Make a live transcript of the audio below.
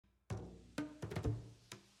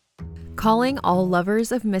calling all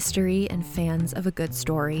lovers of mystery and fans of a good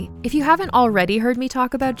story. If you haven't already heard me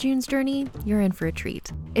talk about June's Journey, you're in for a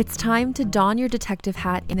treat. It's time to don your detective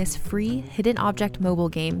hat in this free hidden object mobile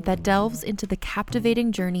game that delves into the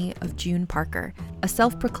captivating journey of June Parker, a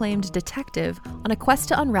self-proclaimed detective on a quest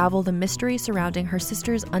to unravel the mystery surrounding her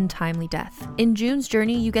sister's untimely death. In June's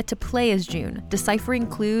Journey, you get to play as June, deciphering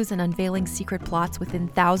clues and unveiling secret plots within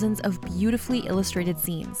thousands of beautifully illustrated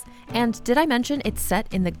scenes. And did I mention it's set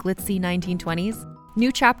in the glitzy 1920s? New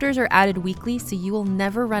chapters are added weekly, so you will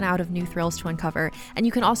never run out of new thrills to uncover, and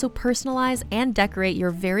you can also personalize and decorate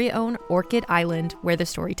your very own Orchid Island where the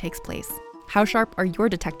story takes place. How sharp are your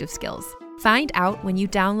detective skills? Find out when you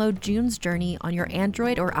download June's Journey on your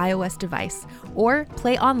Android or iOS device, or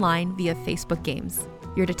play online via Facebook Games.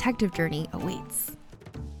 Your detective journey awaits.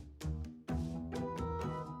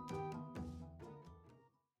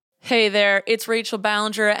 Hey there, it's Rachel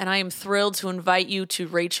Ballinger, and I am thrilled to invite you to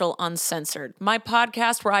Rachel Uncensored, my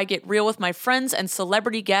podcast where I get real with my friends and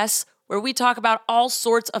celebrity guests, where we talk about all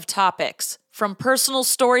sorts of topics. From personal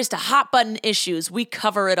stories to hot-button issues, we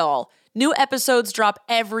cover it all. New episodes drop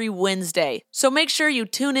every Wednesday, so make sure you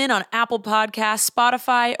tune in on Apple Podcasts,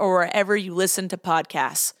 Spotify, or wherever you listen to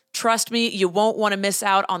podcasts. Trust me, you won't want to miss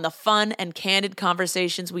out on the fun and candid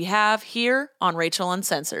conversations we have here on Rachel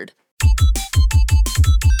Uncensored.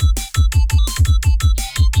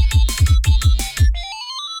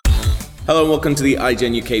 Hello and welcome to the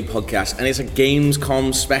IGN UK podcast, and it's a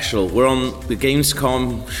Gamescom special. We're on the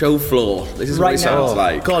Gamescom show floor. This is what it sounds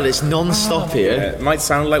like. God, it's non-stop here. Yeah, it might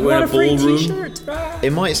sound like we're in a ballroom.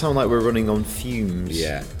 It might sound like we're running on fumes.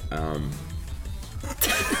 Yeah.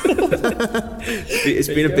 It's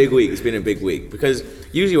been a big week. It's been a big week because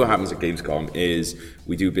usually what happens at Gamescom is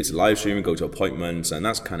we do bits of live streaming, go to appointments, and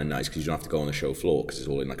that's kind of nice because you don't have to go on the show floor because it's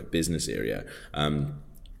all in like a business area.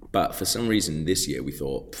 But for some reason this year we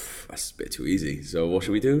thought, that's a bit too easy. So what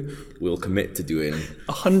should we do? We'll commit to doing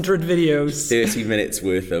 100 videos. 30 minutes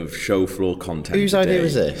worth of show floor content. Whose idea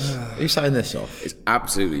was this? Who signed this off? It's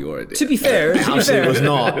absolutely your idea. To be fair, It was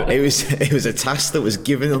not. It was a task that was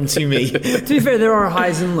given unto me. to be fair, there are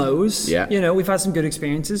highs and lows. Yeah. You know, we've had some good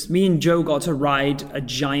experiences. Me and Joe got to ride a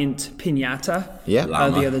giant piñata Yeah.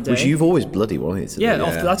 the other day. Which you've always bloody wanted to do.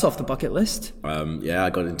 That's off the bucket list. I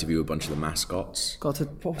got to interview a bunch of the mascots. Got to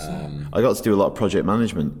post that. I got to do a lot of project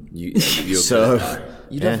management. You love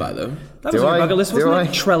that though. That was on your bucket list, wasn't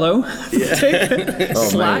it? Trello. Yeah.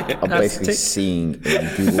 Slack. Mate, I'm basically seeing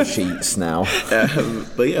in Google Sheets now.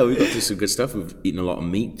 But yeah, we got to do some good stuff. We've eaten a lot of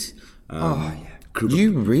meat.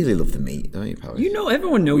 You really love the meat, don't you, Paris? You know,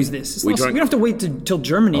 everyone knows this. We don't have to wait till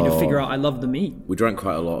Germany to figure out I love the meat. We drank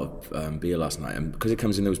quite a lot of beer last night, and because it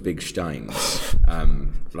comes in those big steins,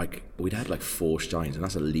 we'd had like 4 steins, and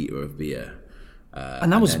that's a litre of beer.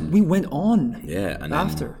 We went on. Yeah, and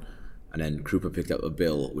after. And then Krupa picked up a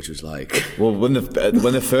bill, which was like... Well, when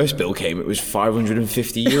the first bill came, it was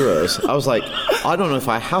 550 euros. I was like, I don't know if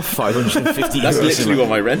I have 550 euros. That's literally what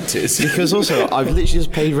my rent is. Because also, I've literally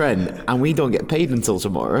just paid rent, and we don't get paid until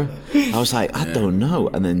tomorrow. I was like, I don't know.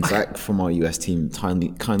 And then Zach from our US team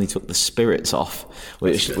kindly took the spirits off,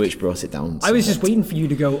 which brought it down. I was just waiting for you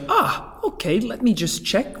to go, okay, let me just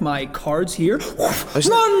check my cards here.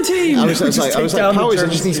 Run, team! I was like, Powers, I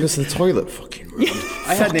just need to go to the toilet. Fucking run.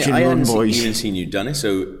 I hadn't even seen you done it,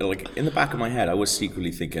 so like in the back of my head, I was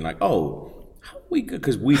secretly thinking like, how we good?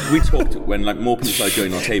 Because we talked when like more people started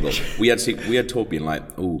joining our table. We had talk being like,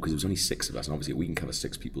 because it was only 6 of us, and obviously we can cover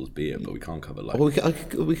 6 people's beer, but we can't cover like. Well,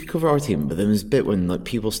 we could cover our team, but then there's a bit when like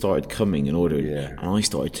people started coming and ordering, and I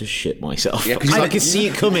started to shit myself. Yeah, because I could see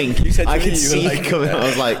it coming. I could see it coming. I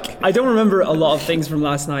was like, I don't remember a lot of things from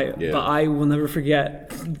last night, but I will never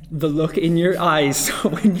forget the look in your eyes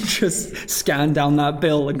when you just scanned down that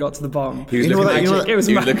bill and got to the bottom. He was looking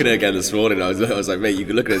at it again this morning. I was like, mate, you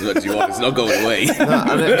can look at it as much as you want. It's not going away.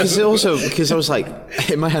 Because I was like,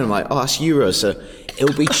 in my head, I'm like, that's euros, so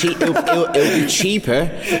it'll be cheap. It'll be cheaper,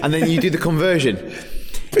 and then you do the conversion.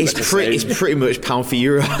 It's pretty much pound for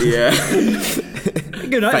euro. Yeah.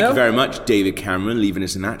 Good night. Thank you very much, David Cameron, leaving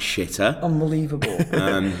us in that shitter. Unbelievable.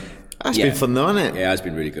 That's been fun though, hasn't it? Yeah, it's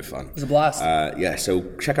been really good fun. It was a blast.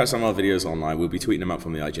 So check out some of our videos online. We'll be tweeting them out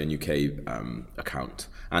from the IGN UK account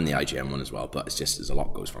and the IGN one as well. But it's just, there's a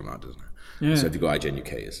lot goes from that, doesn't it? Yeah. So if you go IGN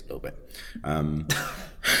UK, it's a little bit. I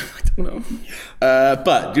don't know.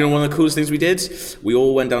 But do you know one of the coolest things we did? We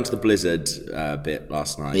all went down to the Blizzard bit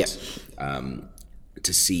last night.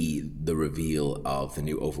 To see the reveal of the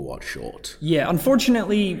new Overwatch short. Yeah,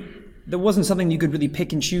 unfortunately, there wasn't something you could really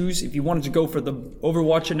pick and choose. If you wanted to go for the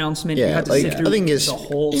Overwatch announcement, you had to sit through the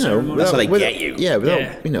whole ceremony. That's how they get you. Yeah,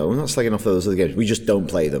 without, we're not slagging off those other games. We just don't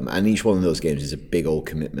play them, and each one of those games is a big old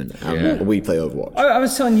commitment. And we play Overwatch. I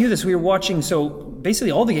was telling you this. We were watching, so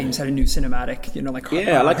basically all the games had a new cinematic.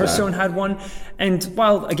 Hearthstone had one. And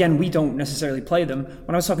while, again, we don't necessarily play them,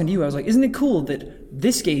 when I was talking to you, I was like, isn't it cool that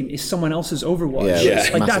this game is someone else's Overwatch?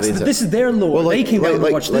 This is their lore. They came out and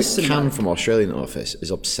watched this cinematic. Cam from Australian office is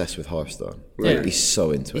obsessed with Hearthstone. He's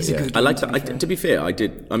so into it. I like that. To be fair,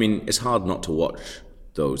 it's hard not to watch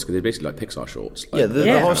those because they're basically like Pixar shorts.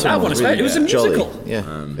 The Hearthstone one was really, it was a musical.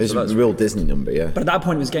 It was a real Disney number. But at that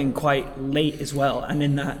point, it was getting quite late as well. And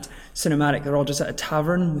in that cinematic, they're all just at a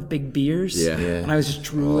tavern with big beers. And I was just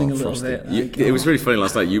drooling a little bit. It was really funny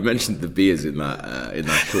last night. You mentioned the beers in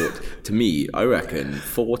that short. To me, I reckon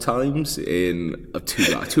 4 times in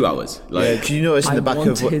 2 hours. Did you notice in the back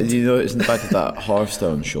of that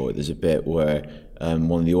Hearthstone short? There's a bit where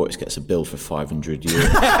one of the orcs gets a bill for 500 euros.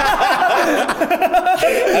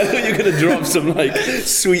 I thought you were going to drop some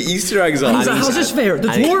sweet Easter eggs on. How's this fair? The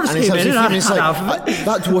dwarves came in and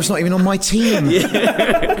that dwarf's not even on my team.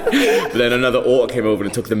 But then another orc came over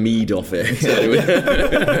and took the mead off it.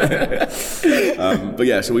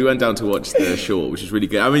 So we went down to watch the short, which was really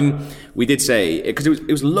good. I mean, we did say because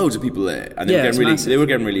it was loads of people there, and they were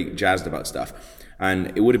getting really jazzed about stuff.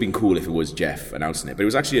 And it would have been cool if it was Jeff announcing it, but it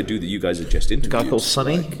was actually a dude that you guys had just interviewed. A guy called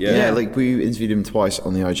Sonny. We interviewed him twice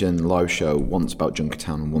on the IGN live show, once about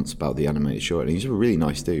Junkertown and once about the animated short. And he's a really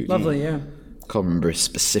nice dude. Lovely, I can't remember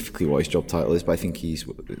specifically what his job title is, but I think he's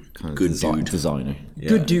kind of good designer.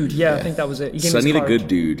 Good dude, I think that was it. Sonny the good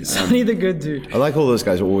dude. Sonny the good dude. I like all those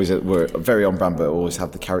guys who were very on brand, but always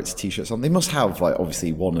have the character t-shirts on. They must have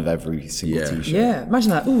obviously one of every single t-shirt. Yeah,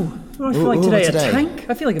 imagine that. I feel like today a tank.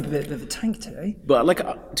 I feel like a bit of a tank today.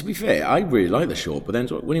 But to be fair, I really like the short. But then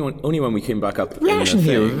only when we came back up, the reaction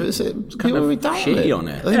here was kind of shitty on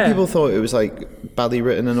it. I think people thought it was badly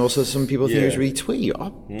written, and also some people think it was really twee. I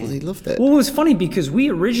bloody loved it. Well, it was funny because we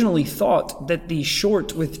originally thought that the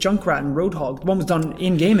short with Junkrat and Roadhog, the one was done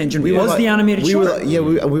in Game Engine, was the animated short. We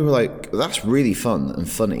were like, that's really fun and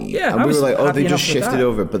funny. Yeah, and we were like, they just shifted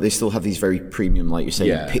over, but they still have these very premium, like you're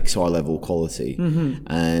saying, Pixar level quality.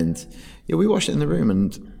 And we watched it in the room,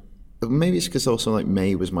 and maybe it's because also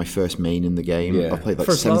May was my first main in the game. I played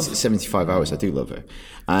 75 hours. I do love her,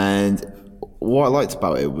 and what I liked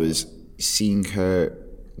about it was seeing her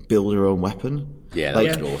build her own weapon. Yeah,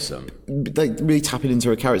 that was awesome. Really tapping into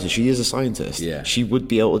her character. She is a scientist. Yeah. She would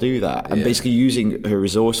be able to do that. And basically using her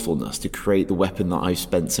resourcefulness to create the weapon that I've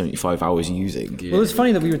spent 75 hours using. Yeah. Well, it's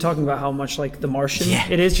funny that we were talking about how much The Martian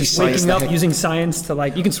it is, just waking up using science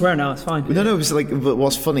to you can swear now, it's fine. No, it's but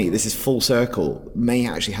what's funny, this is full circle. May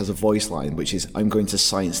actually has a voice line, which is, I'm going to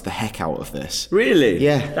science the heck out of this. Really?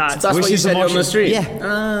 Yeah. That's what you said on the street? Yeah.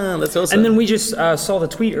 Ah, that's awesome. And then we just saw the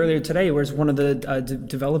tweet earlier today where one of the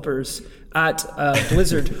developers at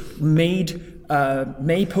Blizzard made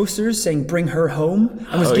May posters saying "Bring her home"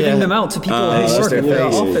 and was giving them out to people who work at the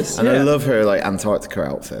office. And I love her Antarctica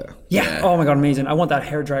outfit. Yeah. Oh my god, amazing! I want that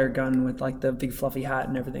hairdryer gun with the big fluffy hat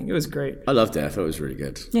and everything. It was great. I loved it. I thought it was really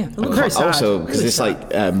good. Yeah. It looked very sad. Also, because this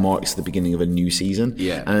marks the beginning of a new season.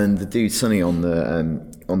 Yeah. And the dude Sonny on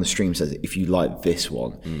the stream says, if you like this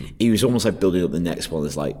one, he was almost building up the next one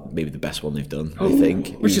as maybe the best one they've done. I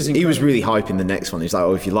think. Which is incredible. He was really hyping the next one. He was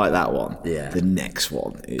like, if you like that one, the next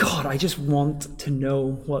one. God, I just want to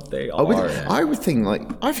know what they are. I would think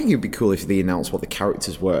I think it'd be cool if they announced what the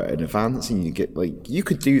characters were in advance, and you get you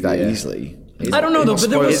could do that easily. I don't know though,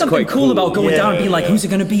 but there was something cool about going down and being who's it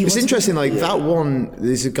going to be? It's interesting, that one.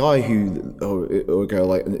 There's a guy or a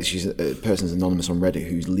girl, she's a person's anonymous on Reddit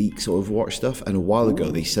who leaks Overwatch stuff, and a while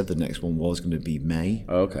ago they said the next one was going to be May.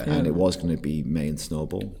 Okay, and it was going to be May and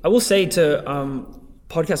Snowball. I will say to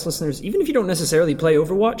podcast listeners, even if you don't necessarily play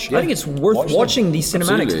Overwatch, I think it's worth watching these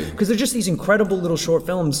cinematics because they're just these incredible little short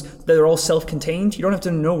films that are all self-contained. You don't have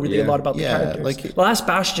to know really a lot about the characters. The Last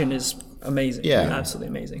Bastion is amazing. Yeah, absolutely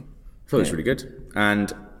amazing. I thought it was really good.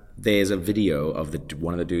 And there's a video of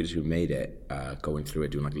one of the dudes who made it going through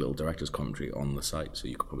it, doing a little director's commentary on the site, so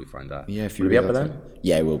you could probably find that. Yeah, if you will be up for that?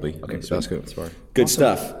 Yeah, it will be. Okay, so that's good. Good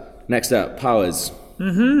stuff. Next up, Powers.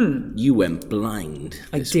 Mm-hmm. You went blind.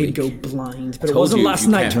 I did go blind, but it wasn't last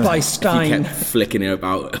night by Stein. If you kept flicking it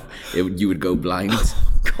about, you would go blind.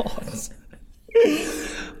 Oh, God.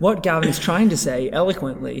 what Gavin is trying to say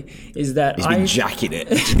eloquently is that He's been jacking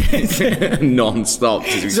it non-stop.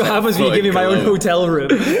 So how happens when you give me my own hotel room?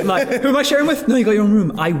 I'm like, who am I sharing with? No, you got your own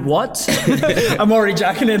room. I what? I'm already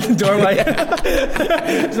jacking it in the doorway.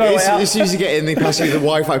 As soon as you get in, they pass you the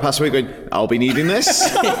Wi-Fi password going, I'll be needing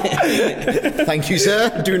this. Thank you,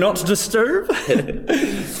 sir. Do not disturb.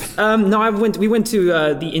 No, we went to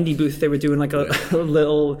the indie booth. They were doing like a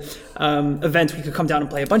little event. We could come down and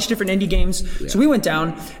play a bunch of different indie games. Yeah. So we went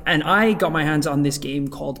down, and I got my hands on this game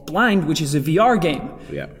called Blind, which is a VR game.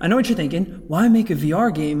 Yeah. I know what you're thinking. Why make a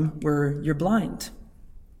VR game where you're blind?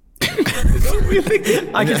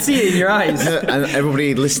 I can see it in your eyes. And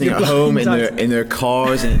everybody listening at home in their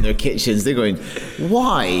cars and in their kitchens, they're going,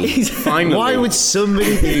 why? Finally. Why would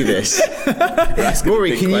somebody do this?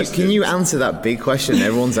 Rory, can you answer that big question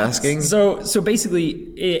everyone's asking? So basically,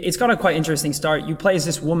 it's got a quite interesting start. You play as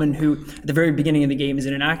this woman who, at the very beginning of the game, is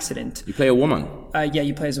in an accident. You play a woman? Yeah,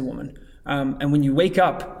 you play as a woman. And when you wake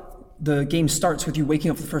up, the game starts with you waking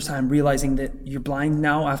up for the first time, realizing that you're blind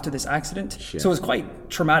now after this accident. Shit. So it's quite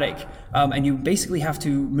traumatic. And you basically have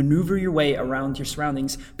to maneuver your way around your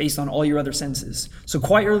surroundings based on all your other senses. So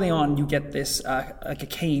quite early on, you get this like a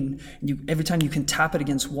cane. And every time you can tap it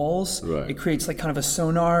against walls, it creates like kind of a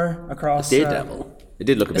sonar across. Daredevil. It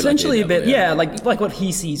did look a bit essentially like Daredevil, a bit, like what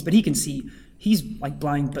he sees, but he can see. He's like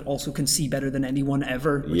blind, but also can see better than anyone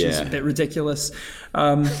ever, which is a bit ridiculous.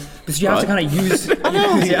 Because you have to kind of use. I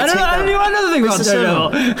don't know another thing about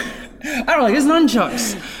Daredevil. I don't like his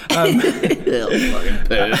nunchucks.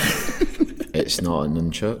 It's not a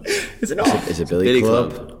nunchuck. Is it not? It's a billy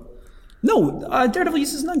club. No, Daredevil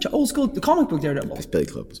uses nunchuck. Old school, the comic book Daredevil. It's billy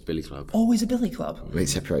club. It's Billy Club. Always a billy club. It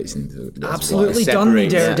separates into. Absolutely done me,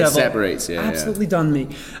 Daredevil. It separates, Absolutely done me.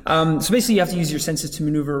 So basically, you have to use your senses to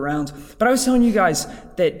maneuver around. But I was telling you guys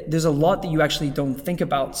that there's a lot that you actually don't think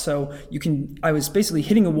about. So I was basically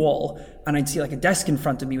hitting a wall, and I'd see like a desk in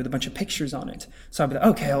front of me with a bunch of pictures on it. So I'd be like,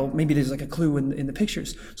 okay, maybe there's like a clue in the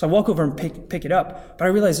pictures. So I walk over and pick it up, but I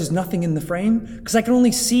realize there's nothing in the frame because I can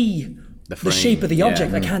only see the shape of the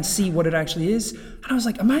object. I can't see what it actually is. And I was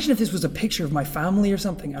like, imagine if this was a picture of my family or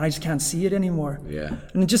something and I just can't see it anymore. Yeah.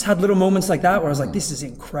 And it just had little moments like that where I was like, this is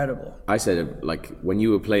incredible. I said, like, when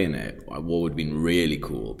you were playing it, what would have been really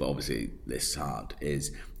cool, but obviously this is hard,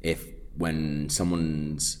 is if when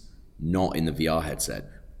someone's not in the VR headset,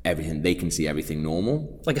 they can see everything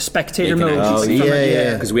normal. Like a spectator mode.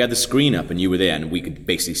 Because we had the screen up and you were there and we could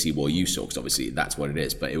basically see what you saw, because obviously that's what it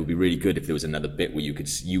is. But it would be really good if there was another bit where you could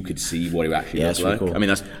see what it actually looked like. Cool. I mean,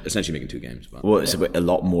 that's essentially making two games. But, well, it's a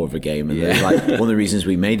lot more of a game. And like, one of the reasons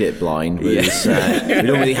we made it blind was we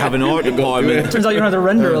don't really have an art department. Turns out you don't have to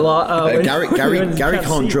render a lot. Gary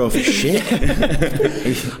can't draw for shit.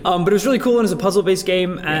 But it was really cool, and it's a puzzle-based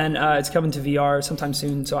game, and it's coming to VR sometime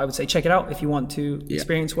soon. So I would say check it out if you want to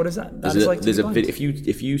experience what is that.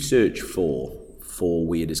 If you search for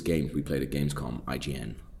weirdest games we played at Gamescom,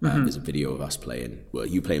 IGN, there's a video of us playing. Well,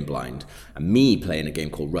 you playing Blind, and me playing a game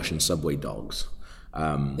called Russian Subway Dogs.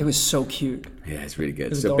 It was so cute. Yeah, it's really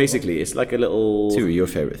good. So basically, it's like a little. Two of your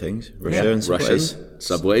favourite things: Russia and Subways.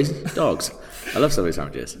 Subways, dogs. I love Subway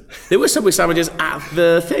sandwiches. There were Subway sandwiches at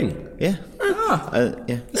the thing. Yeah.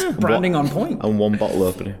 Branding on point. And one bottle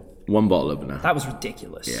opener. One bottle opener. That was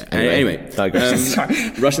ridiculous. Yeah. Anyway,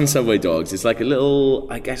 Russian Subway Dogs. It's like a little,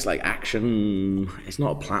 I guess, like action. It's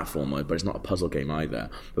not a platformer, but it's not a puzzle game either.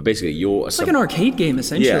 But basically, it's like an arcade game,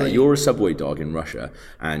 essentially. Yeah, you're a subway dog in Russia,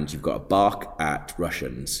 and you've got to bark at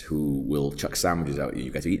Russians who will chuck sandwiches out at you.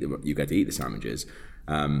 You get to eat the sandwiches.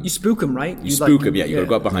 You spook them, right? You spook them, yeah. You got to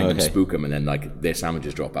go up behind them, spook them, and then like their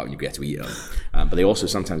sandwiches drop out, and you get to eat them. But they also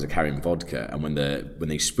sometimes are carrying vodka, and when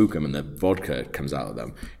they spook them and the vodka comes out of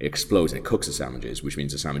them, it explodes and it cooks the sandwiches, which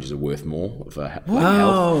means the sandwiches are worth more for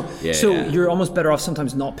health. Yeah, so you're almost better off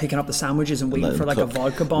sometimes not picking up the sandwiches and waiting for like a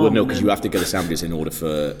vodka bomb. Well, no, because you have to get the sandwiches in order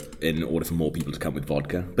for more people to come with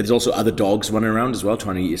vodka. But there's also other dogs running around as well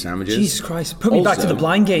trying to eat your sandwiches. Jesus Christ! Put me back to the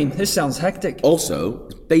blind game. This sounds hectic. Also,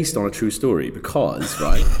 it's based on a true story because.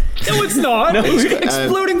 Right? No, it's not.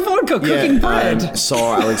 Exploding vodka, cooking bread.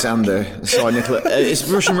 Tsar Alexander, Tsar Nicholas. It's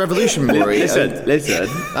Russian Revolution, Rory. Listen.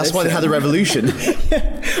 That's why they had a revolution.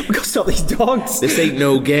 We gotta stop these dogs. This ain't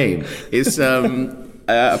no game. It's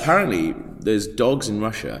apparently there's dogs in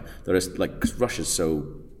Russia that are like, because Russia's so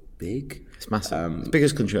big. It's massive. It's the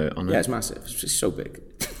biggest country on Earth. Yeah, it's massive. It's just so big.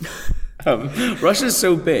 Russia's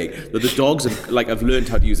so big that the dogs have learned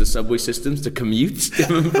how to use the subway systems to commute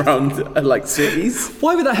around cities.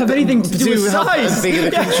 Why would that have anything to do with how size? big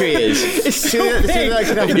the country is? It's so big. That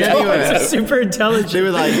could happen anywhere. It's super intelligent.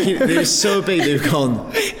 They were so big they've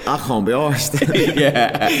gone, I can't be arsed.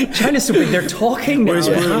 Yeah. China's so big, they're talking now.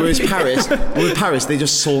 Whereas Paris, they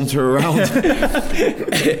just saunter around.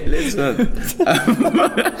 Listen.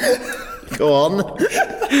 Go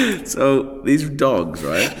on. So these dogs,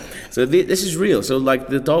 right? So this is real. So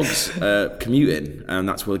the dogs commuting, and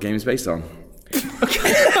that's what the game is based on.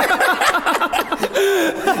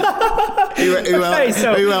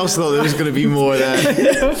 Who else thought there was going to be more there?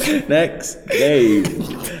 Next game.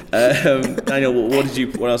 Daniel, what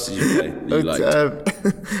else did you play that you liked?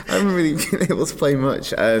 I haven't really been able to play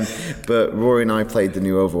much, but Rory and I played the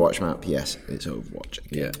new Overwatch map. Yes, it's Overwatch.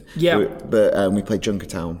 Yeah. But we played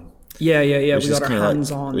Junkertown. Yeah. We got our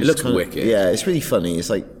hands on. It looks wicked. Yeah, it's really funny. It's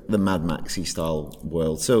like the Mad Maxy style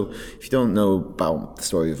world. So if you don't know about the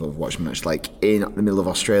story of Overwatch much, in the middle of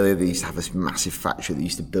Australia, they used to have this massive factory that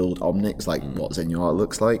used to build Omnics, what Zenyatta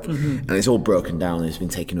looks like, and it's all broken down and it's been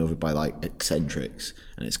taken over by eccentrics,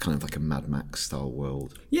 and it's kind of like a Mad Max style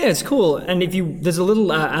world. Yeah, it's cool. And there's a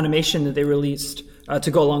little animation that they released to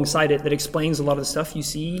go alongside it that explains a lot of the stuff you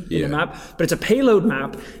see in the map. But it's a payload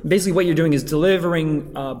map. Basically what you're doing is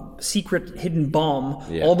delivering a secret hidden bomb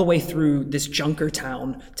all the way through this junker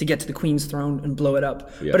town to get to the Queen's throne and blow it up.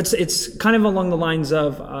 Yeah. But it's kind of along the lines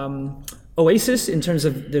of Oasis in terms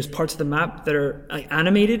of there's parts of the map that are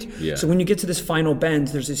animated. Yeah. So when you get to this final bend,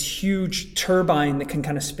 there's this huge turbine that can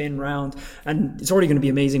kind of spin round, and it's already going to be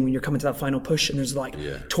amazing when you're coming to that final push. And there's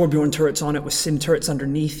Torbjorn turrets on it with sim turrets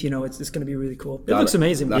underneath. It's going to be really cool. It looks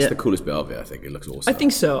amazing. That's the coolest bit of it. I think it looks awesome. I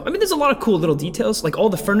think so. I mean, there's a lot of cool little details, all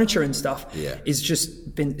the furniture and stuff is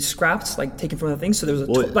just been scrapped, taken from the thing. So there's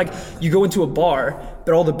you go into a bar,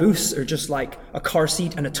 but all the booths are just a car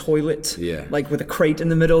seat and a toilet, with a crate in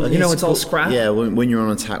the middle. It's all scrap. Yeah, when you're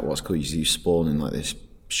on attack, what's cool is you spawn in this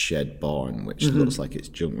shed barn, which looks like it's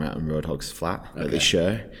Junkrat and Roadhog's flat, they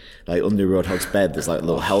share. Under Roadhog's bed, there's a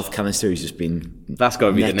little health canister who's just been. That's got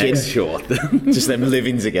to be the next shot. Just them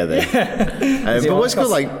living together. But what's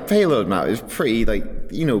cool, payload map is pretty,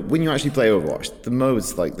 when you actually play Overwatch, the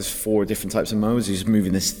modes, there's 4 different types of modes. You're just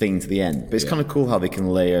moving this thing to the end. But it's kind of cool how they can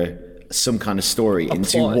layer some kind of story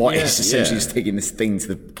into plot, what is essentially just taking this thing to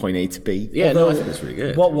the point A to B. Yeah, I think that's really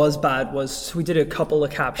good. What was bad was we did a couple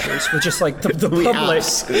of captures with just the we public.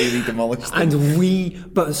 Absolutely demolished them. And we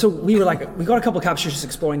got a couple of captures just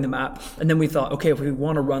exploring the map, and then we thought, okay, if we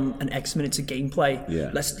want to run an X minutes of gameplay,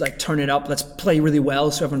 let's turn it up, let's play really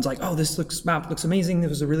well, so everyone's oh, this map looks amazing, it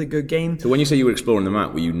was a really good game. So when you say you were exploring the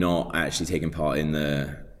map, were you not actually taking part in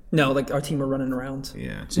the... No, our team were running around.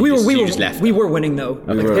 Yeah. So we were winning though.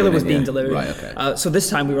 The payload was being delivered. Right, okay. So this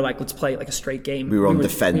time we were let's play a straight game. We were on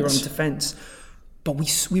defense. We were on defense. But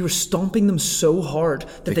we were stomping them so hard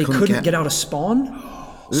that they couldn't get out of spawn.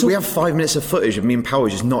 So we have 5 minutes of footage of me and Power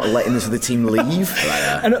just not letting the team leave.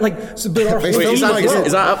 And but our Wait, is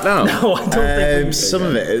that up now? No, I don't think some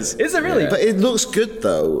of it is. Is it really? But it looks good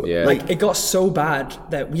though. Yeah. It got so bad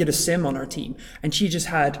that we had a sim on our team, and she just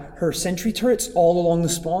had her sentry turrets all along the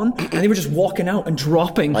spawn, and they were just walking out and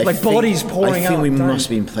dropping bodies pouring out. I think we must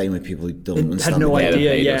have been playing with people who don't understand. Had no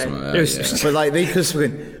idea. But they could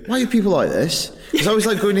going, why are people like this? Because I was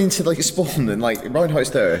going into a spawn and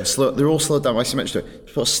Reinhardt's there, they're all slowed down by symmetry.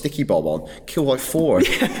 Put a sticky bomb on, kill 4.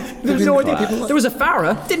 There was no idea. There was a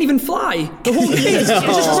Farah, didn't even fly. The whole thing is just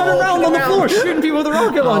running around on the floor shooting people with a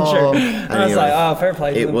rocket launcher. And I was fair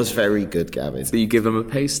play to them. It was very good, Gavin. So you give them a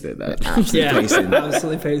paste-it then?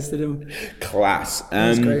 Absolutely pasted him. Class.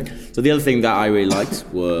 That's great. So the other thing that I really liked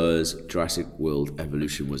was Jurassic World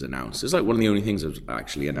Evolution was announced. It's one of the only things that was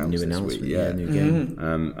actually announced this week. Yeah, new game.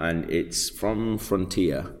 And it's from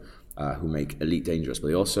Frontier, who make Elite Dangerous, but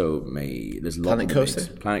they also make Planet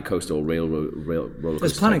Coaster. Planet Coaster or Roller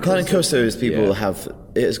Coaster. Planet Coaster is people have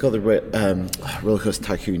it's got the Roller Coaster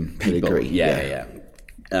Tycoon pedigree. Yeah.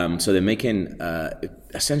 So they're making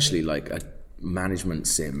essentially a management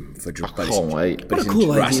sim for But it's in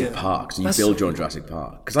Jurassic Park. So you build your own Jurassic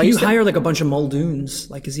Park. Can you hire a bunch of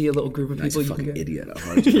Muldoons? Is he a little group of people? He's a fucking idiot.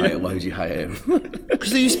 Why would you hire him?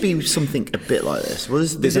 Because there used to be something a bit like this. Well,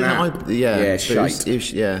 there's an app. Shite.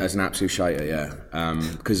 As an absolute shiter,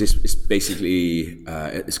 because it's basically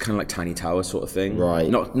it's kind of like Tiny Tower sort of thing. Right.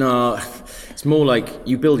 No, it's more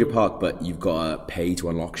you build your park, but you've got to pay to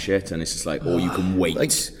unlock shit, and it's just or you can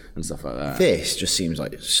wait and stuff like that. This just seems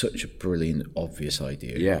like such a brilliant, obvious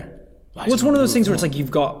idea. Yeah. Well, it's one of those things where it's like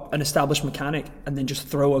you've got an established mechanic and then just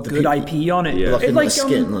throw a good IP on it. Yeah. Or like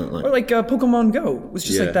Pokemon Go was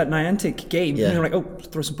just like that Niantic game. Yeah. And they're like, oh,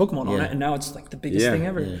 throw some Pokemon on it, and now it's like the biggest thing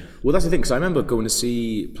ever. Yeah. Well, that's the thing, because I remember going to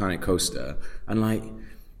see Planet Coaster, and like,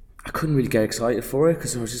 I couldn't really get excited for it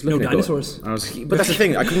because I was just looking at dinosaurs. But that's the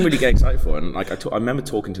thing, I couldn't really get excited for it. And like I remember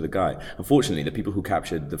talking to the guy. Unfortunately, the people who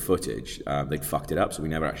captured the footage, they fucked it up, so we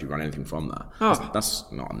never actually ran anything from that. Oh. That's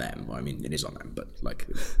not on them. Well, I mean, it is on them, but like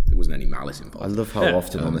there wasn't any malice involved. I love how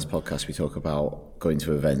often on this podcast we talk about going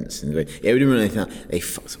to events and we didn't run anything. They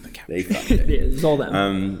fucked up the capture. They fucked it. It's all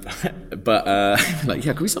them. But like,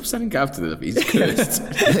 can we stop sending Gav to the East Coast?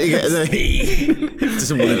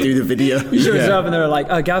 Doesn't want to do the video. He shows up and they're like,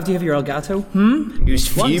 Gav, do you have your Elgato? He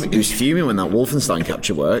was fuming when that Wolfenstein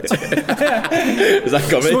capture worked. Is that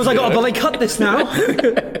coming? So I was like, but I cut this now.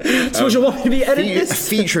 So you want me to be editing this? A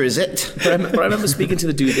feature, is it? But I remember speaking to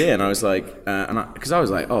the dude there, and I was like, because I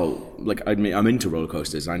was like, I'm into roller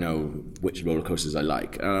coasters. I know which roller coasters I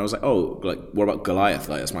like, and I was like, what about Goliath?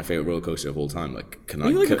 Like, that's my favorite roller coaster of all time. Like,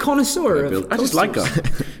 Are you a connoisseur? I just like them. So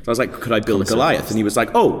I was like, could I build a Goliath? And he was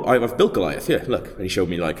like, I've built Goliath. Here, look. And he showed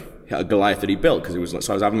me like a Goliath that he built, because it was like,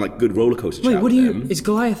 so I was having like good roller coaster chat with him. Is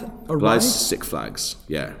Goliath a ride? Goliath's Six Flags,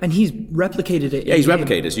 yeah. And he's replicated it. Yeah, he's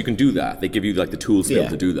replicated it. So you can do that. They give you like the tools to be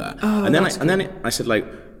able to do that. Oh, and then I said like,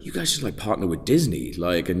 you guys should like partner with Disney,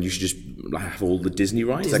 like, and you should just have all the Disney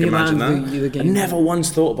rides. I can imagine that. I never once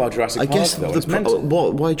thought about Jurassic Park. I guess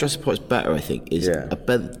why Jurassic Park is better, I think, is I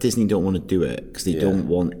bet Disney don't want to do it because they don't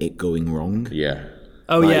want it going wrong. Yeah.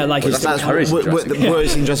 Oh, like that's whereas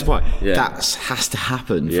in Jurassic Park, that has to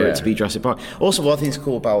happen for it to be Jurassic Park. Also, what I think is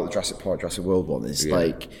cool about the Jurassic Park, Jurassic World one is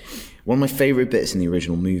like, one of my favourite bits in the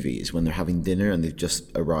original movie is when they're having dinner and they've just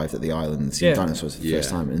arrived at the island and seen dinosaurs for the first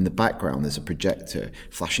time. And in the background, there's a projector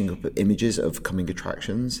flashing up images of coming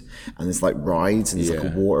attractions, and there's like rides, and there's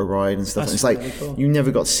like a water ride and stuff. And it's like really cool. You never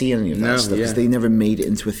got to see any of that stuff because they never made it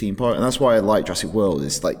into a theme park. And that's why I like Jurassic World.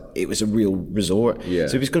 Is like it was a real resort. Yeah.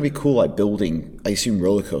 So it's going to be cool, like building, I assume,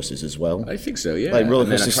 roller coasters as well. I think so. Yeah. Like roller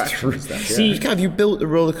coasters. Have you built a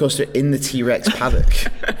roller coaster in the T-Rex paddock?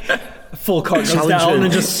 Full cart goes down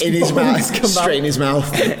and just in his mouth, straight in his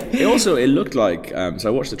mouth. It looked like, so I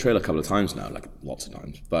watched the trailer a couple of times now, like lots of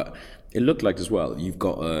times, but it looked like as well, you've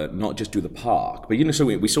got not just do the park, but so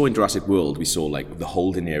we saw in Jurassic World, we saw like the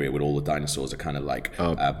holding area where all the dinosaurs are kind of like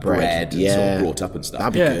bred and sort of brought up and stuff.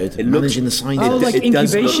 That'd be good. It managing the science. Like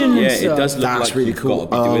incubation. It does look that's like really you've cool.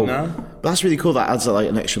 got to be doing that. That's really cool. That adds like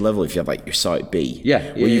an extra level if you have like your Site B.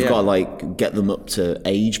 Where you've got to like get them up to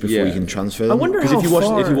age before you can transfer them. I wonder how if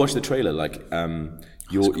you watch the trailer, like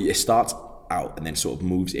it starts out and then sort of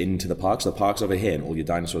moves into the park. So the park's over here and all your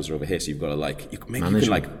dinosaurs are over here. So you've got to like, you can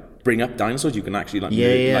bring up dinosaurs. You can actually like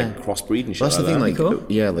crossbreed and shit. That's like the thing. Like, cool.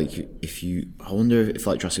 I wonder if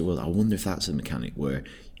like Jurassic World. I wonder if that's a mechanic where,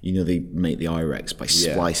 they make the I-Rex by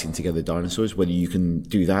splicing together dinosaurs. Whether you can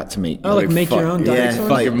do that to make make your own dinosaurs,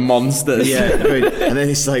 like monsters. And then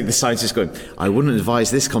it's like the scientist going, "I wouldn't advise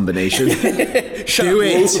this combination. Do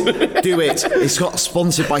it. It's got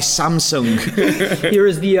sponsored by Samsung. Here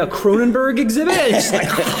is the Cronenberg exhibit.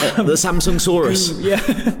 The Samsung-saurus.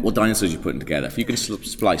 What dinosaurs are you putting together? If you can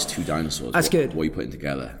splice two dinosaurs, that's good. What are you putting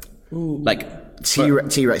together? Ooh. Like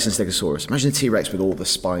T-Rex and Stegosaurus. Imagine a T-Rex with all the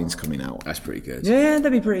spines coming out. That's pretty good. Yeah,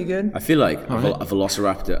 that'd be pretty good. I feel like a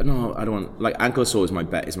Velociraptor. No, I don't want. Like Ankylosaur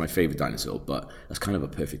is my favorite dinosaur, but that's kind of a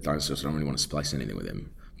perfect dinosaur, so I don't really want to splice anything with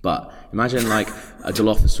him. But imagine like a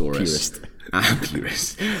Dilophosaurus.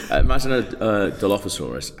 Purist. Imagine a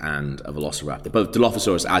Dilophosaurus and a Velociraptor. But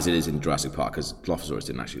Dilophosaurus as it is in Jurassic Park, because Dilophosaurus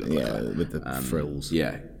didn't actually look like that. With the frills.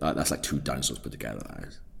 Yeah, that's like two dinosaurs put together. That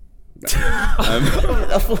is.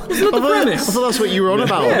 I thought that's what you were on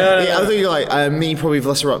about. I thought you were like me, probably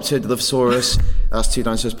Velociraptor, Dilophosaurus. That's two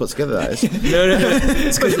dinosaurs put together. That is. No.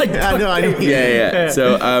 It's like I know. Yeah.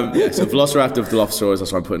 So Velociraptor, Dilophosaurus.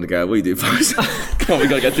 That's what I'm putting together. What do you do first? Come on, we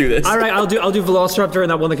gotta get through this. All right, I'll do Velociraptor and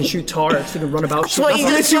that one that can shoot tar, so they can run about. That's what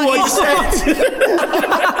you said.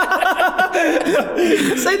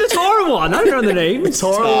 Say the Tar one. I don't know the name.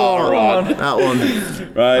 Tar one. That one.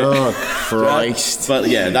 Right. Oh Christ. But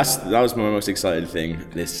yeah, that was my most exciting thing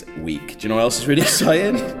this week. Do you know what else is really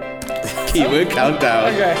exciting? Keyword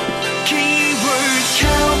countdown. Okay. Keyword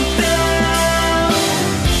countdown.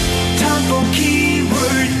 Time for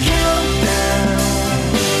keyword countdown.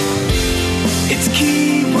 It's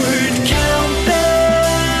keyword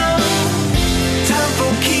countdown. Time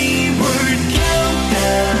for keyword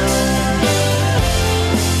countdown.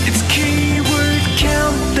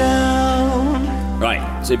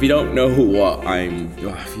 So if you don't know what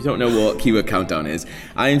keyword countdown is,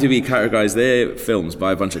 IMDb categorized their films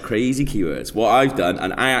by a bunch of crazy keywords. What I've done,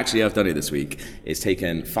 and I actually have done it this week, is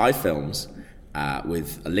taken 5 films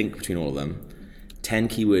with a link between all of them, 10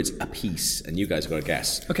 keywords a piece, and you guys have got to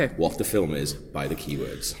guess what the film is by the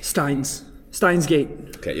keywords. Steins Gate.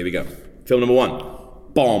 Okay, here we go. Film number 1,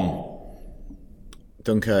 bomb.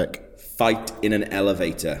 Dunkirk. Fight in an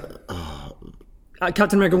elevator.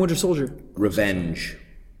 Captain America Winter Soldier. Revenge.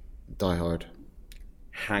 Die Hard.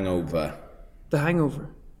 Hangover. The Hangover.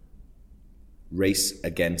 Race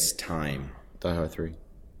Against Time. Die Hard 3.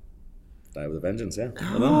 Die with a Vengeance, yeah.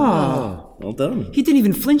 Well done. He didn't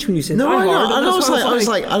even flinch when you said Die Hard. I was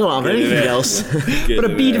like, I don't have anything else. But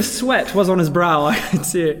a bead of sweat was on his brow. I could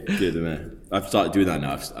see it. Good, isn't it? I've started doing that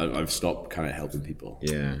now. I've stopped kind of helping people.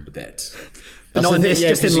 Yeah. A bit. But not in this,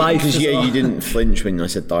 just in life. Because you didn't flinch when I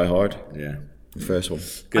said Die Hard. Yeah. The first one.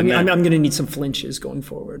 I'm going to need some flinches going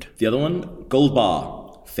forward. The other one, Gold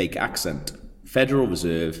Bar, Fake Accent, Federal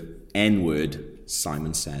Reserve, N-Word,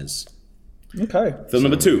 Simon Says. Okay. Film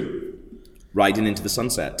number 2, Riding into the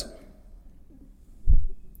Sunset.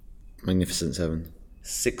 Magnificent Seven.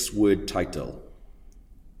 6-word title.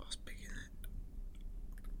 What's big in it?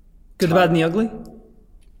 Good, the Bad, and the Ugly?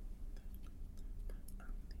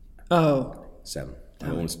 Oh. 7. I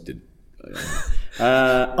almost did.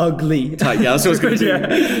 Ugly. Yeah, that's what I was going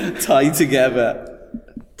to do. Tied Together.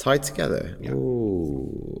 Tied Together? Yeah.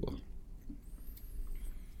 Ooh.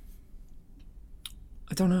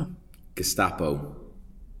 I don't know. Gestapo.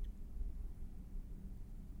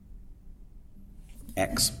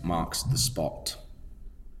 X marks the spot.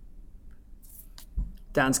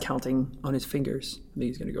 Dan's counting on his fingers. I think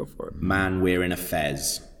he's going to go for it. Man wearing a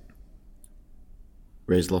fez.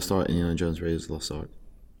 Raiders of the Lost Ark. Indiana Jones, Raiders of the Lost Ark.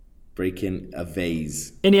 Breaking a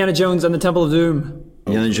vase. Indiana Jones and the Temple of Doom.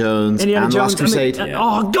 Indiana Jones and The Last Crusade.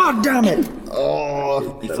 Oh, God damn it!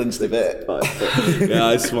 Oh, he flinched a bit. Yeah,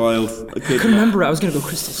 I smiled. I couldn't remember it. I was going to go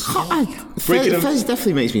Crystal Skull. Fez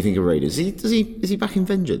definitely makes me think of Raiders. Is he back in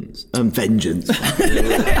Vengeance? Vengeance.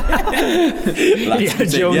 Indiana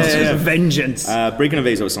Jones is Vengeance. Breaking a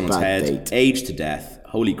vase over someone's Bad head. date. Age to Death.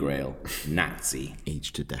 Holy Grail. Nazi.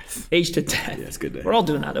 Age to Death. Age to Death. Yeah, it's good. We're all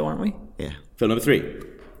doing that though, aren't we? Yeah. Film number 3.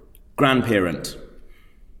 Grandparent.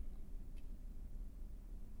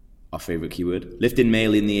 Our favourite keyword. Lifting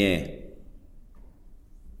mail in the air.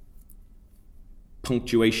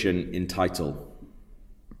 Punctuation in title.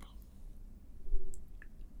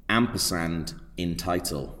 Ampersand in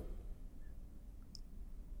title.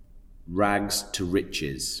 Rags to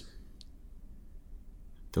riches.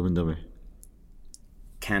 Dumb and Dumber.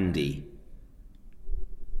 Candy.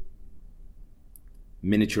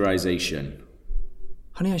 Miniaturization.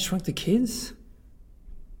 Honey, I Shrunk the Kids?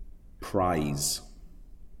 Prize.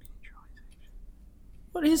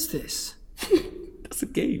 What is this? That's a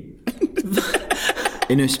game.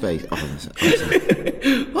 Inner Space. Oh,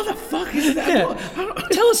 What the fuck is that? Yeah.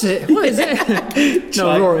 Tell us it. What is it?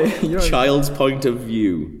 No, Rory. Child's point of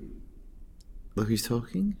view. Look who's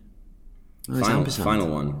talking. Oh, it's Ampersand. Final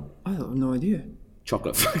one. I have no idea.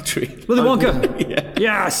 Chocolate Factory. Willy Wonka. Yeah.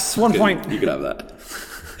 Yes, 1 point. You could have that.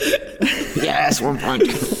 Yes, 1 point.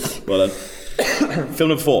 Well done. Film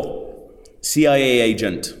number 4. CIA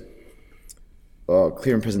agent. Oh,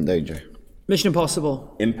 Clear and Present Danger. Mission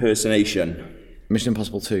Impossible. Impersonation. Mission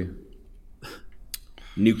Impossible 2.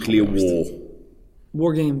 Nuclear war.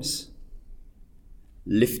 War Games.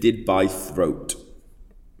 Lifted by throat.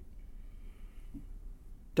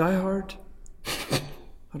 Die Hard.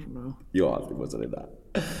 I don't know. Your husband wasn't in that.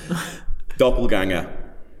 Doppelganger.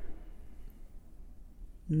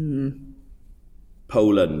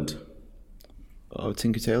 Poland. Oh,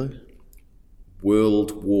 Tinker Tailor.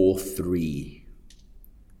 World War III.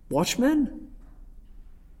 Watchmen?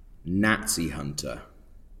 Nazi hunter.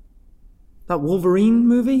 That Wolverine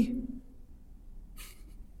movie?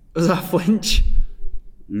 Was that Flinch?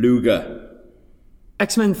 Luger.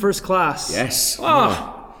 X-Men First Class. Yes.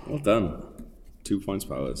 Oh. Well done. 2 points,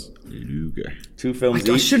 Powers. Luger. 2 films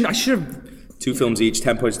I each. should have. 2 films each.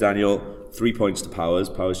 10 points to Daniel. 3 points to Powers.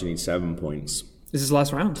 Powers, you need 7 points This is the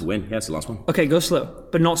last round. to win. Yeah, it's the last one. Okay, go slow,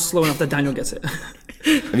 but not slow enough that Daniel gets it.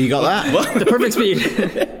 Have you got that? The perfect speed.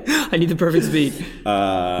 I need the perfect speed.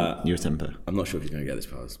 Your temper. I'm not sure if you're going to get this,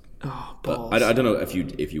 Powers. Oh, But balls. I don't know if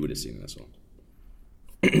you would have seen this one.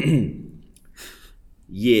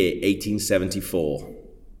 Year 1874.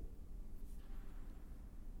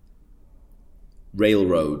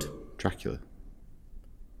 Railroad. Dracula.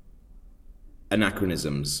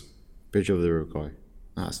 Anachronisms. Bridge over the Uruguay.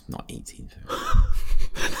 That's not 18.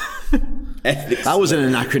 Ethnic, That was an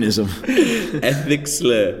anachronism. ethnic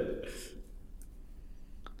slur.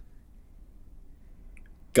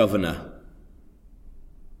 Governor.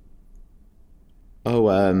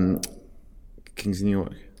 Oh, Kings of New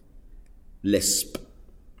York. Lisp.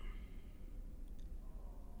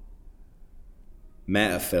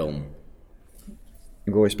 Metafilm.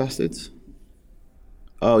 Inglourious Bastards.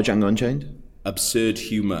 Oh, Django Unchained. Absurd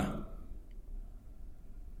humor.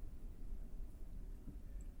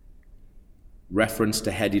 Reference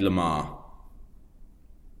to Hedy Lamarr.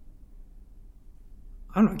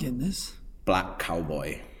 I'm not getting this. Black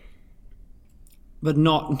Cowboy. But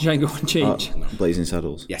not Django Unchained. Blazing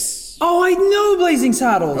Saddles. Yes. Oh, I know Blazing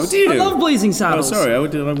Saddles. Oh, do you? I love Blazing Oh, Saddles. sorry. I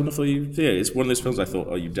would have thought you. Yeah, it's one of those films I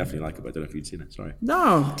thought, you'd definitely like it, but I don't know if you'd seen it. Sorry.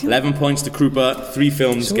 No. 11 points to Krupa. 3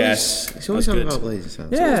 films, guess. It's always That's talking good. about Blazing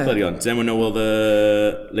Saddles. Yeah. Bloody on. Does anyone know where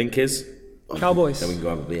the link is? Cowboys. Then we can go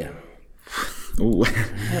have a beer. Ooh.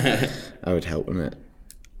 That would help, wouldn't it?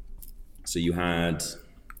 So you had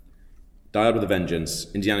Die Hard with a Vengeance,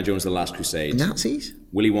 Indiana Jones: The Last Crusade, Nazis?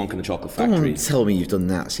 Willy Wonka and the Chocolate Factory, Don't tell me you've done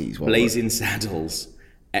Nazis. Blazing Saddles,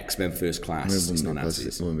 X-Men First Class. It's not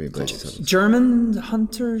Nazis. It wouldn't be Blazing Saddles. German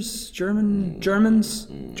hunters, Germans.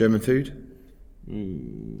 German food?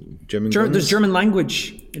 German guns? There's German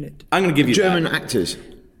language in it. I'm going to give you German that. actors.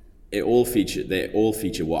 They all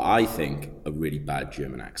feature what I think are really bad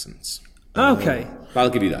German accents. Okay. But I'll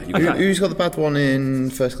give you that. You can Who's got the bad one in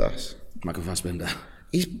First Class? Michael Fassbender.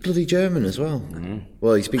 He's bloody German as well.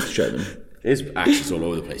 Well, he speaks German. His accent's all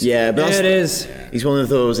over the place. Yeah, but Yeah, it is. he's one of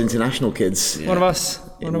those international kids. One of us.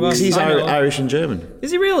 One of us. He's I know. Irish and German.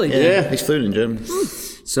 Is he really? Yeah. He's fluent in German.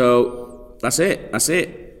 So that's it.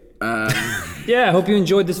 Yeah, I hope you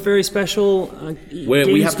enjoyed this very special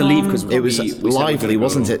We have to leave because It was lively,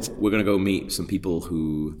 wasn't it? We're going to go meet some people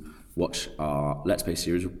who watch our Let's Play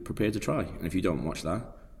series Prepare to Try. And if you don't watch that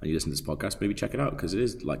and you listen to this podcast, maybe check it out because it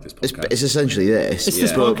is like this podcast. It's essentially this. It's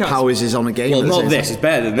this but podcast. Powers is on a game. Well, isn't not it? this. It's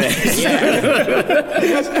better than this.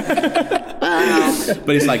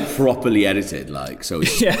 But it's like properly edited, like so.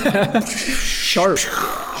 It's, Sharp.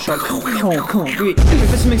 Come on. Wait,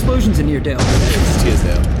 there's some explosions in here, Dale. Cheers,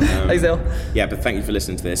 Dale. Thanks, Dale. Yeah, but thank you for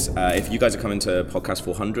listening to this. If you guys are coming to podcast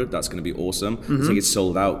 400, that's going to be awesome. I think it's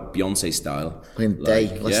sold out, Beyonce style. In a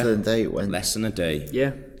day, less than a day it went. Less than a day.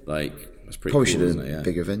 Yeah. Like that's pretty Probably cool, should isn't have it? Yeah.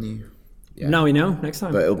 bigger venue. Yeah. Now we know. Next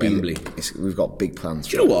time. But it'll Wembley. be. We've got big plans.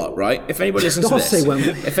 Do you know what? Right? If anybody listens to Don't this, say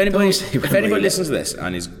Wembley. if anybody Wembley. listens to this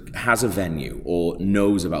and has a venue or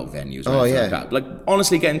knows about venues, or Oh, anything yeah. like that, like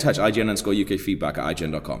honestly, get in touch. IGN_UK feedback at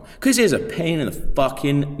IGN.com because it is a pain in the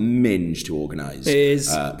fucking minge to organise. It is.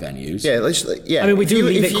 Venues. Yeah, I mean, we do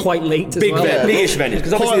leave it quite late as well. Big-ish venues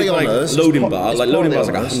because obviously Partly it's like honest. loading It's bar, like partly loading bar's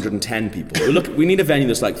like honest. 110 people. We need a venue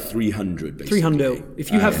that's like 300 basically. 300.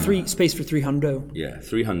 If you have space for 300, Yeah,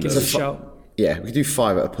 300. give us a shout. Yeah, we could do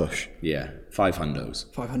 5 at a push. Yeah,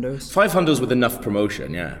 500s. 500. 500s with enough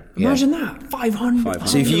promotion. Yeah. Imagine that. 500.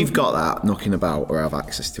 So if you've got that knocking about or have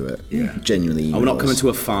access to it, genuinely. And we're not coming to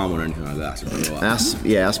a farm or anything like that. So we'll go up.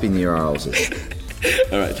 That's been near our houses.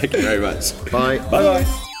 All right, thank you very much. Bye. Bye.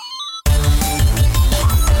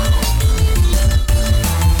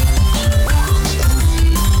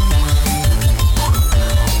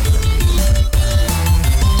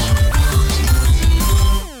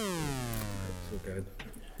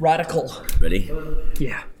 Radical. Ready?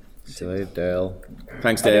 Yeah. See you later, Dale.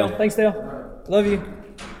 Thanks, Dale. Thanks, Dale. Love you.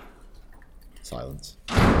 Silence.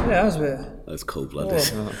 Yeah, that was weird. That's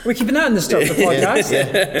cold-blooded. We're keeping that in the start of the podcast.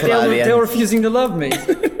 Dale refusing to love me.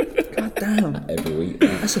 God damn. Every week.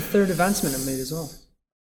 That's the third advancement I've made as well.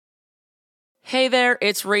 Hey there,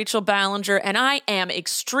 it's Rachel Ballinger, and I am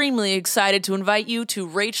extremely excited to invite you to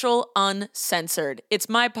Rachel Uncensored. It's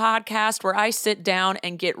my podcast where I sit down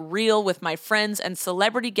and get real with my friends and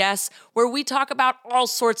celebrity guests, where we talk about all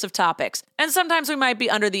sorts of topics. And sometimes we might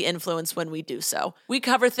be under the influence when we do so. We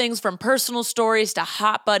cover things from personal stories to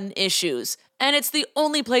hot button issues. And it's the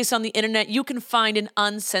only place on the internet you can find an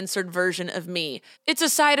uncensored version of me. It's a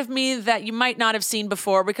side of me that you might not have seen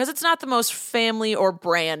before because it's not the most family or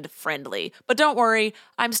brand friendly. But don't worry,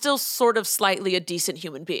 I'm still sort of slightly a decent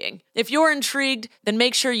human being. If you're intrigued, then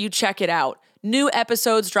make sure you check it out. New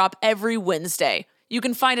episodes drop every Wednesday. You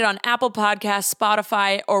can find it on Apple Podcasts,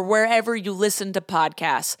 Spotify, or wherever you listen to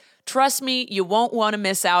podcasts. Trust me, you won't want to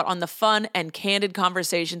miss out on the fun and candid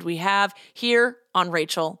conversations we have here on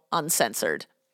Rachel Uncensored.